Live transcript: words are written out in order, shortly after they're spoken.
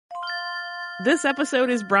This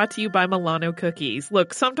episode is brought to you by Milano Cookies.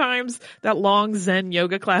 Look, sometimes that long Zen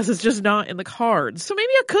yoga class is just not in the cards, so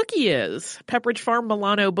maybe a cookie is. Pepperidge Farm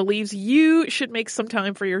Milano believes you should make some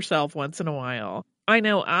time for yourself once in a while. I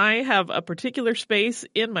know I have a particular space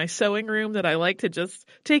in my sewing room that I like to just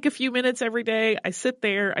take a few minutes every day. I sit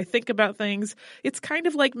there, I think about things. It's kind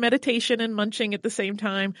of like meditation and munching at the same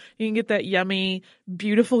time. You can get that yummy,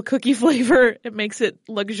 beautiful cookie flavor. It makes it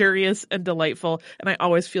luxurious and delightful, and I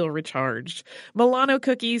always feel recharged. Milano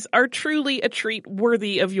cookies are truly a treat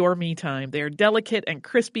worthy of your me time. They're delicate and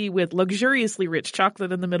crispy with luxuriously rich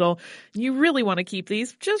chocolate in the middle. You really want to keep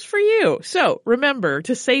these just for you. So remember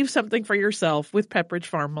to save something for yourself with Pepperidge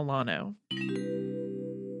Farm Milano.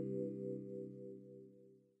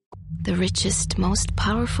 The richest, most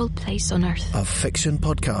powerful place on earth. A fiction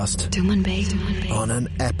podcast. Tumanbay. On an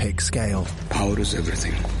epic scale. Power is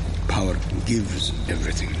everything. Power gives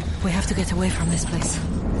everything. We have to get away from this place.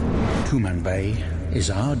 Tumanbay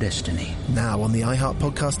is our destiny. Now on the iHeart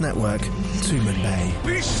Podcast Network, Tumanbay.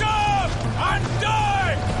 Be sharp and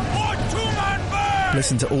die for Tumanbay!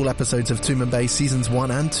 Listen to all episodes of Tumanbay Seasons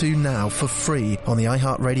 1 and 2 now for free on the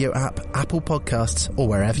iHeartRadio app, Apple Podcasts, or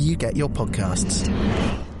wherever you get your podcasts.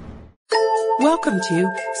 Welcome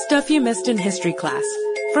to Stuff You Missed in History Class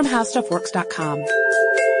from HowStuffWorks.com.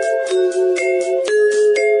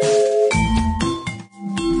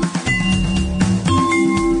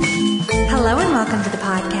 Hello and welcome to the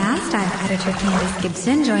podcast. I'm editor Candace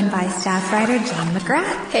Gibson, joined by staff writer Jane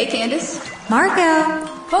McGrath. Hey, Candace. Marco.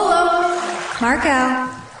 Polo. Marco.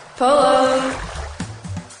 Polo.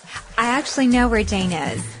 I actually know where Jane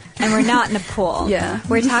is. And we're not in a pool. Yeah.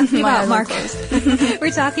 We're talking about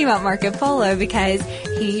We're talking about Marco Polo because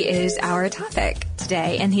he is our topic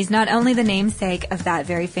today. And he's not only the namesake of that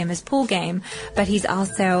very famous pool game, but he's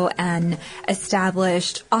also an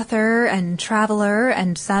established author and traveler,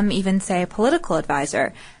 and some even say political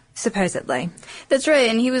advisor. Supposedly. That's right,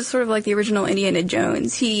 and he was sort of like the original Indiana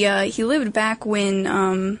Jones. He lived back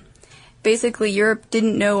when basically Europe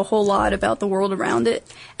didn't know a whole lot about the world around it,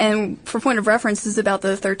 and for point of reference, this is about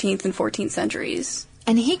the 13th and 14th centuries.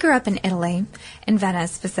 And he grew up in Italy, in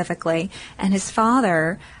Venice specifically, and his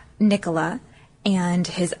father, Nicola, and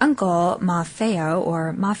his uncle,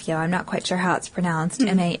 Maffeo, I'm not quite sure how it's pronounced,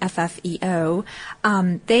 Maffeo,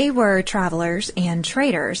 they were travelers and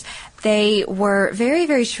traders. They were very,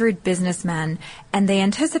 very shrewd businessmen, and they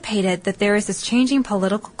anticipated that there was this changing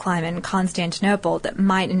political climate in Constantinople that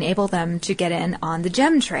might enable them to get in on the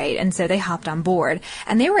gem trade, and so they hopped on board.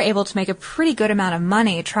 And they were able to make a pretty good amount of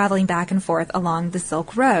money traveling back and forth along the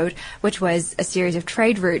Silk Road, which was a series of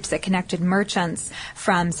trade routes that connected merchants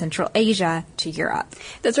from Central Asia to Europe.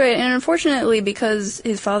 That's right, and unfortunately, because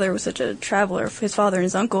his father was such a traveler, his father and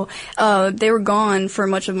his uncle, they were gone for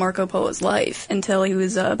much of Marco Polo's life until he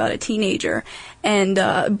was about a teenager. And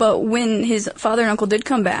but when his father and uncle did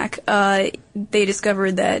come back, they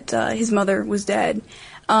discovered that his mother was dead.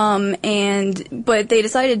 But they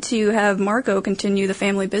decided to have Marco continue the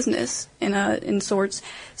family business in sorts.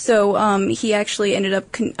 So he actually ended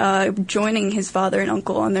up joining his father and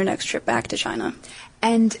uncle on their next trip back to China.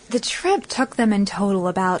 And the trip took them in total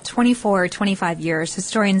about 24 or 25 years.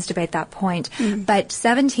 Historians debate that point. Mm-hmm. But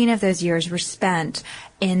 17 of those years were spent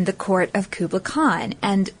in the court of Kublai Khan.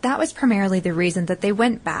 And that was primarily the reason that they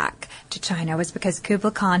went back to China, was because Kublai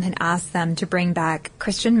Khan had asked them to bring back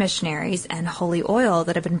Christian missionaries and holy oil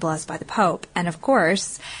that had been blessed by the Pope. And of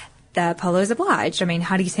course, the Polos obliged. I mean,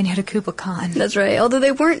 how do you say no to Kublai Khan? That's right. Although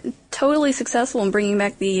they weren't totally successful in bringing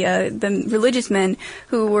back the religious men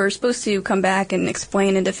who were supposed to come back and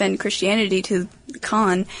explain and defend Christianity to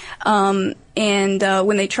Khan. When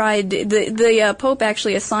they tried, the Pope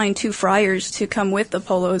actually assigned 2 friars to come with the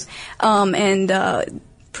Polos.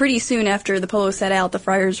 Pretty soon after the Polos set out, the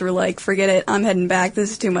friars were like, forget it, I'm heading back,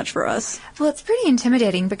 this is too much for us. Well, it's pretty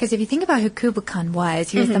intimidating because if you think about who Kublai Khan was,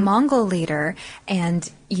 he was the Mongol leader, and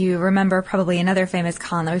you remember probably another famous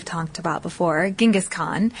Khan that we've talked about before, Genghis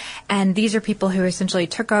Khan. And these are people who essentially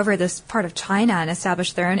took over this part of China and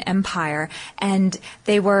established their own empire. And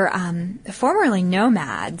they were formerly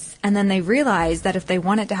nomads. And then they realized that if they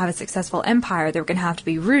wanted to have a successful empire, they were going to have to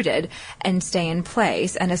be rooted and stay in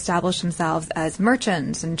place and establish themselves as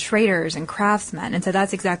merchants and traders and craftsmen. And so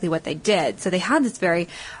that's exactly what they did. So they had this very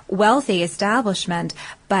wealthy establishment,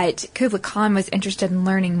 but Kublai Khan was interested in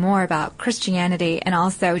learning more about Christianity and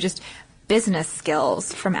also just business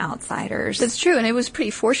skills from outsiders. That's true, and it was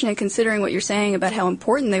pretty fortunate considering what you're saying about how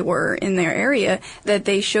important they were in their area, that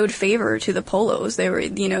they showed favor to the Polos. They were,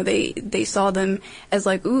 they saw them as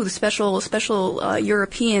like, ooh, the special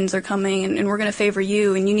Europeans are coming, and we're going to favor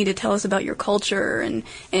you, and you need to tell us about your culture, and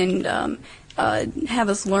have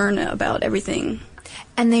us learn about everything.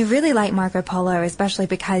 And they really liked Marco Polo, especially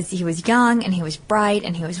because he was young and he was bright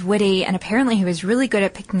and he was witty, and apparently he was really good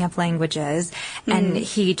at picking up languages, and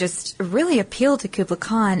he just really appealed to Kublai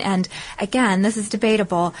Khan. And again, this is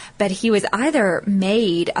debatable, but he was either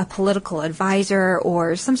made a political advisor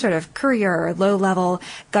or some sort of courier or low-level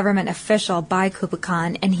government official by Kublai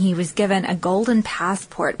Khan, and he was given a golden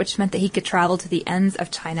passport, which meant that he could travel to the ends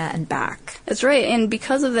of China and back. That's right, and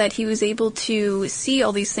because of that, he was able to see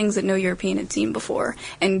all these things that no European had seen before,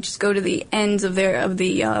 and just go to the ends of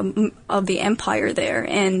the empire there,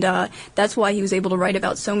 and that's why he was able to write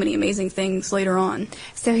about so many amazing things later on.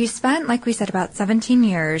 So he spent, like we said, about 17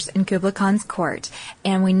 years in Kublai Khan's court,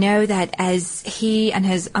 and we know that as he and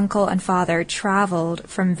his uncle and father traveled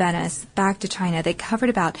from Venice back to China, they covered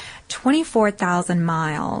about 24,000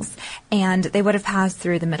 miles, and they would have passed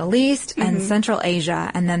through the Middle East and Central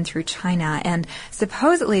Asia and then through China, and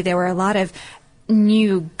supposedly there were a lot of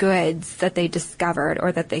new goods that they discovered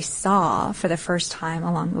or that they saw for the first time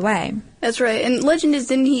along the way. That's right. And legend is,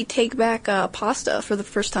 didn't he take back pasta for the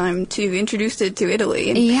first time to introduce it to Italy?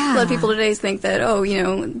 And a lot of people today think that,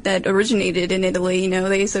 that originated in Italy.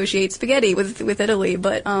 They associate spaghetti with Italy,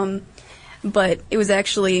 but it was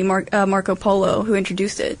actually Marco Polo who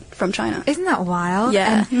introduced it from China. Isn't that wild?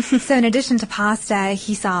 Yeah. And so in addition to pasta,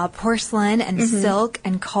 he saw porcelain and silk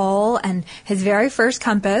and coal and his very first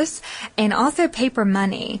compass, and also paper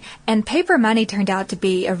money. And paper money turned out to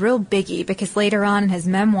be a real biggie, because later on in his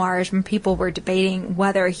memoirs, when people were debating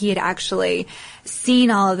whether he had actually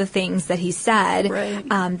seen all of the things that he said,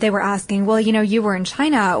 they were asking, well, you were in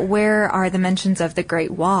China, where are the mentions of the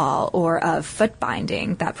Great Wall or of foot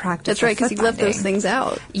binding, that practice? That's right, because he left those things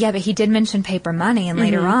out. Yeah, but he did mention paper money, and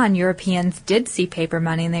later on, Europeans did see paper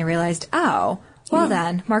money, and they realized,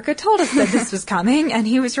 then, Marco told us that this was coming, and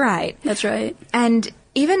he was right. That's right. And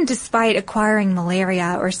even despite acquiring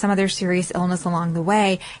malaria or some other serious illness along the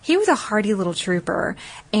way, he was a hardy little trooper.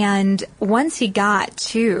 And once he got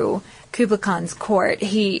to Kublai Khan's court,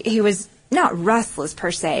 he was not restless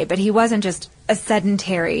per se, but he wasn't just a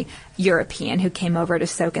sedentary European who came over to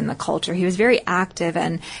soak in the culture. He was very active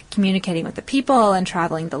in communicating with the people and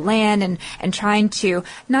traveling the land and trying to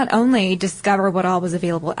not only discover what all was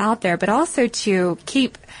available out there, but also to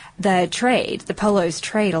keep the Polo's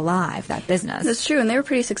trade alive, that business. That's true, and they were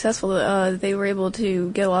pretty successful. They were able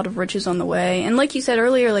to get a lot of riches on the way. And like you said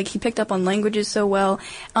earlier, he picked up on languages so well.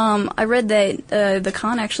 I read that the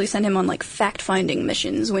Khan actually sent him on fact-finding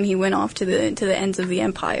missions when he went off to the ends of the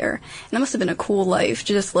empire. And that must have been a cool life,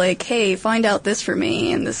 just hey, find out this for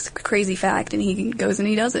me and this crazy fact, and he goes and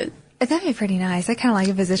he does it. That'd be pretty nice. I kind of like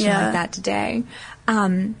a position like that today.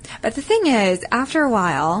 But the thing is, after a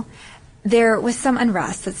while, there was some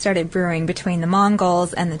unrest that started brewing between the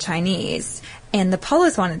Mongols and the Chinese, and the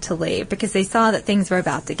Polos wanted to leave because they saw that things were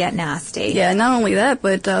about to get nasty. Yeah, not only that,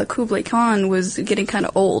 but Kublai Khan was getting kind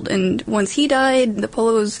of old, and once he died, the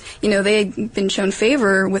Polos, they had been shown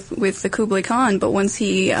favor with the Kublai Khan, but once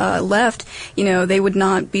he left, they would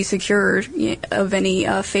not be secure of any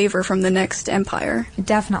favor from the next empire.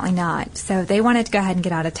 Definitely not. So they wanted to go ahead and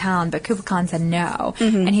get out of town, but Kublai Khan said no,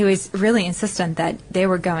 and he was really insistent that they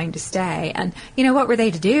were going to stay. And, what were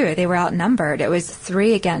they to do? They were outnumbered. It was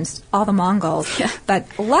 3 against all the Mongols. Yeah. But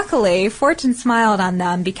luckily, fortune smiled on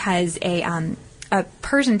them, because a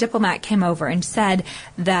Persian diplomat came over and said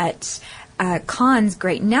that Khan's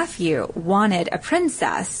great-nephew wanted a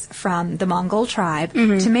princess from the Mongol tribe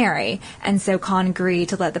to marry. And so Khan agreed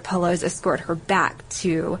to let the Polos escort her back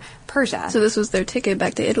to Persia. So this was their ticket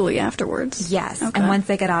back to Italy afterwards? Yes. Okay. And once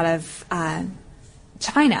they got out of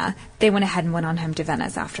China, they went ahead and went on home to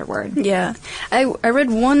Venice afterward. Yeah. I read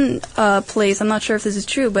one place, I'm not sure if this is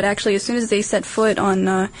true, but actually as soon as they set foot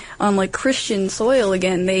on Christian soil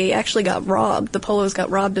again, they actually got robbed. The Polos got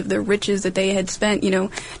robbed of their riches that they had spent,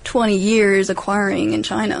 20 years acquiring in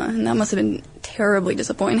China, and that must have been terribly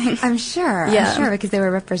disappointing. I'm sure. Yeah. I'm sure, because they were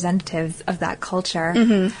representatives of that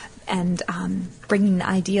culture. And bringing the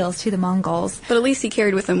ideals to the Mongols. But at least he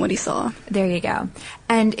carried with him what he saw. There you go.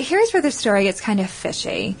 And here's where the story gets kind of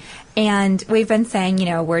fishy. And we've been saying,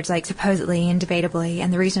 words like supposedly and debatably.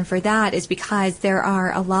 And the reason for that is because there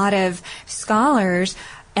are a lot of scholars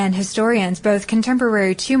and historians, both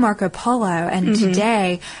contemporary to Marco Polo and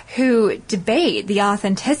today, who debate the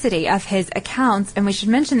authenticity of his accounts. And we should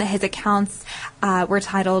mention that his accounts were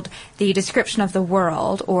titled The Description of the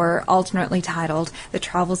World, or alternately titled The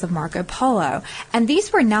Travels of Marco Polo. And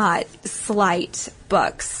these were not slight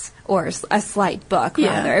books. Or a slight book,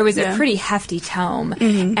 rather. It was a pretty hefty tome.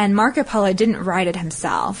 And Marco Polo didn't write it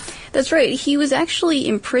himself. That's right. He was actually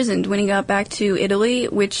imprisoned when he got back to Italy,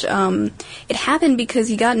 which it happened because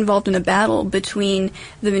he got involved in a battle between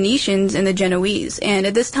the Venetians and the Genoese. And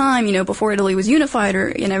at this time, before Italy was unified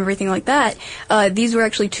and everything like that, these were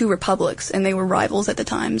actually two republics, and they were rivals at the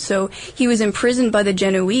time. So he was imprisoned by the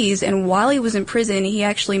Genoese, and while he was in prison, he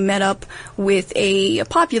actually met up with a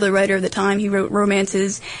popular writer of the time. He wrote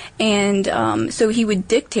romances. And so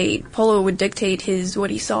Polo would dictate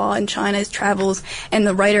what he saw in China, his travels, and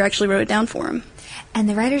the writer actually wrote it down for him. And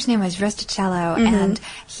the writer's name was Rustichello, and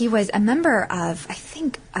he was a member of, I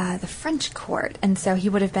think, the French court, and so he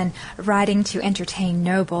would have been writing to entertain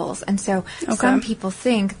nobles. And so some people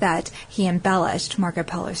think that he embellished Marco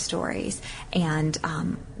Polo's stories, and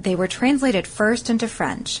they were translated first into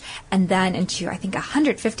French, and then into, I think,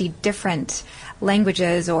 150 different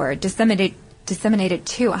languages, or disseminated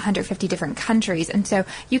to 150 different countries. And so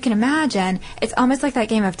you can imagine, it's almost like that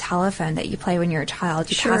game of telephone that you play when you're a child.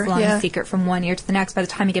 You pass along a secret from one ear to the next. By the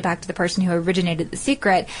time you get back to the person who originated the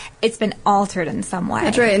secret, it's been altered in some way.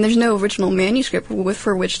 That's right, and there's no original manuscript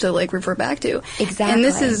for which to refer back to. Exactly.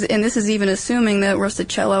 And this is even assuming that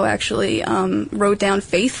Rustichello actually wrote down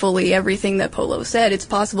faithfully everything that Polo said. It's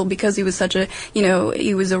possible because he was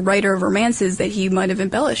he was a writer of romances that he might have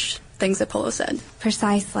embellished things that Polo said.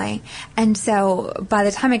 Precisely. And so by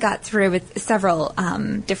the time it got through with several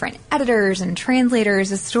different editors and translators,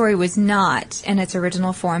 the story was not in its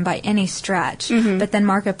original form by any stretch. But then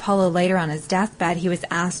Marco Polo, later on his deathbed, he was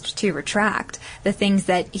asked to retract the things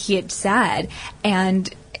that he had said,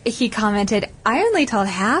 and he commented, I only told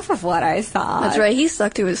half of what I saw. That's right. He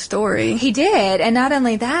stuck to his story. He did. And not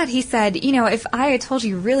only that, he said, if I had told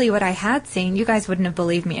you really what I had seen, you guys wouldn't have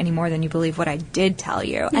believed me any more than you believe what I did tell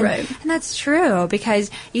you. And, and that's true, because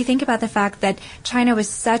you think about the fact that China was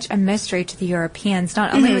such a mystery to the Europeans.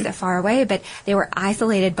 Not only was it far away, but they were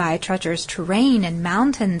isolated by treacherous terrain and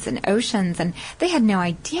mountains and oceans, and they had no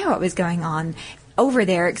idea what was going on over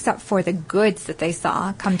there, except for the goods that they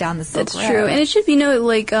saw come down the Silk Road. That's true, and it should be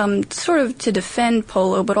noted, sort of to defend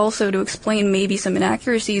Polo, but also to explain maybe some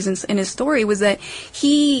inaccuracies in his story, was that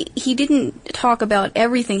he didn't talk about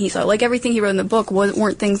everything he saw. Like, everything he wrote in the book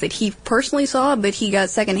weren't things that he personally saw, but he got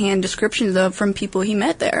secondhand descriptions of from people he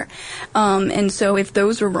met there. And so if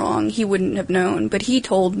those were wrong, he wouldn't have known. But he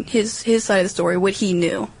told his side of the story, what he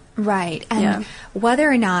knew. Right, and whether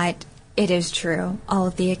or not it is true, all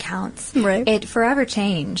of the accounts. It forever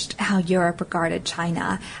changed how Europe regarded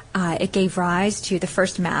China. It gave rise to the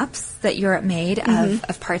first maps that Europe made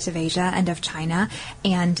of parts of Asia and of China,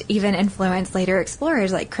 and even influenced later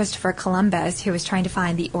explorers like Christopher Columbus, who was trying to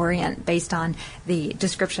find the Orient based on the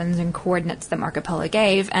descriptions and coordinates that Marco Polo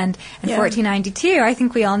gave. And in 1492, I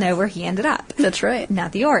think we all know where he ended up. That's right.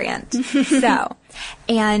 Not the Orient.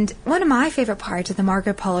 And one of my favorite parts of the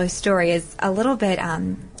Marco Polo story is a little bit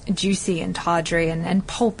juicy and tawdry and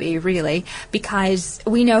pulpy, really, because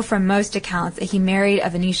we know from most accounts that he married a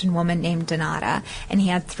Venetian woman named Donata, and he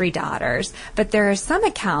had 3 daughters. But there are some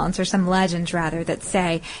accounts, or some legends rather, that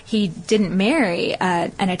say he didn't marry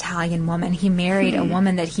an Italian woman. He married a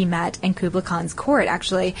woman that he met in Kublai Khan's court,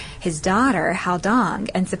 actually his daughter, Haldong,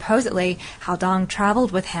 and supposedly Haldong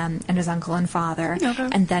traveled with him and his uncle and father,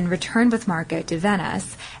 and then returned with Marco to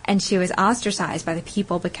Venice, and she was ostracized by the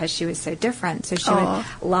people because she was so different, so she would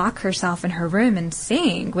lock herself in her room and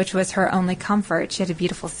sing, which was her only comfort. She had a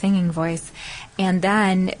beautiful singing voice. And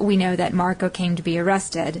then we know that Marco came to be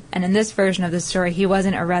arrested. And in this version of the story, he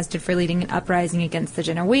wasn't arrested for leading an uprising against the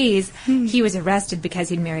Genoese. He was arrested because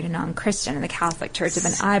he'd married a non-Christian, and the Catholic Church had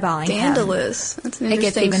been eyeballing him. Scandalous. That's an interesting story. It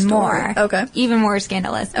gets even more. Okay. Even more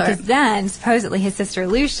scandalous. Because then, supposedly, his sister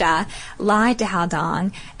Lucia lied to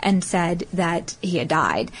Haldong and said that he had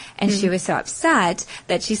died. And she was so upset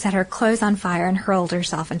that she set her clothes on fire and hurled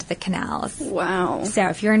herself into the canals. Wow. So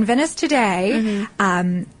if you're in Venice today,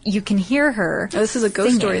 you can hear her. Oh, this is a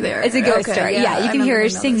ghost story there. It's a ghost story. Yeah, you can hear her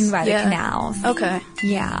singing by the canals. Okay.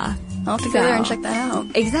 Yeah. I'll have to go there and check that out.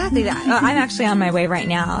 Exactly that. I'm actually on my way right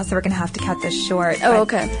now, so we're going to have to cut this short. Oh,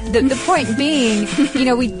 okay. The point being,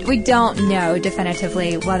 we don't know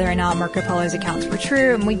definitively whether or not Marco Polo's accounts were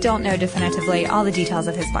true, and we don't know definitively all the details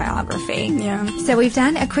of his biography. Yeah. So we've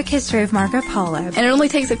done a quick history of Marco Polo. And it only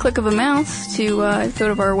takes a click of a mouse to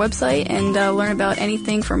go to our website and learn about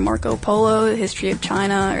anything from Marco Polo, the history of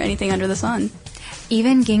China, or anything under the sun.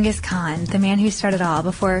 Even Genghis Khan, the man who started all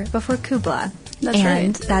before Kublai. That's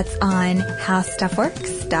and right. that's on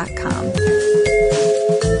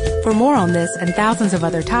HowStuffWorks.com. For more on this and thousands of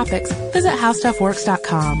other topics, visit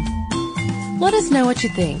HowStuffWorks.com. Let us know what you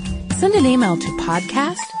think. Send an email to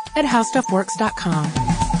podcast at howstuffworks.com.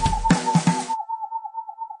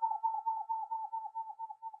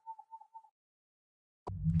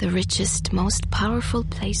 The richest, most powerful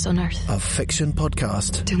place on earth. A fiction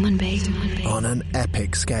podcast Tuman Bay. on an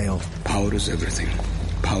epic scale. Power is everything.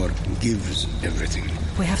 Power gives everything.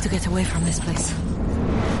 We have to get away from this place.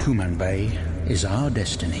 Tuman Bay is our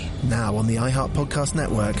destiny. Now on the iHeart Podcast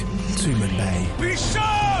Network, Tuman Bay. Be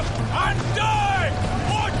sharp and die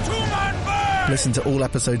for Tuman Bay! Listen to all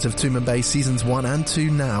episodes of Tuman Bay Seasons 1 and 2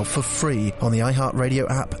 now for free on the iHeart Radio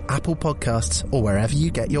app, Apple Podcasts, or wherever you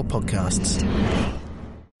get your podcasts.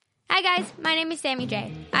 Hi guys, my name is Sammy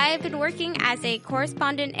J. I have been working as a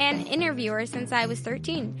correspondent and interviewer since I was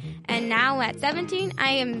 13. And now at 17,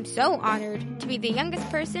 I am so honored to be the youngest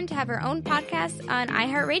person to have her own podcast on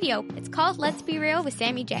iHeartRadio. It's called Let's Be Real with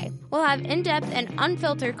Sammy J. We'll have in-depth and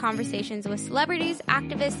unfiltered conversations with celebrities,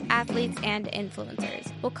 activists, athletes, and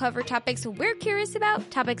influencers. We'll cover topics we're curious about,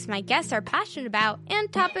 topics my guests are passionate about,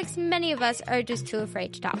 and topics many of us are just too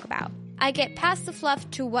afraid to talk about. I get past the fluff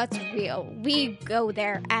to what's real. We go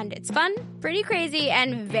there, and it's fun, pretty crazy,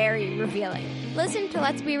 and very revealing. Listen to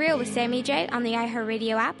Let's Be Real with Sammy J on the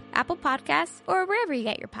iHeartRadio app, Apple Podcasts, or wherever you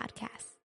get your podcasts.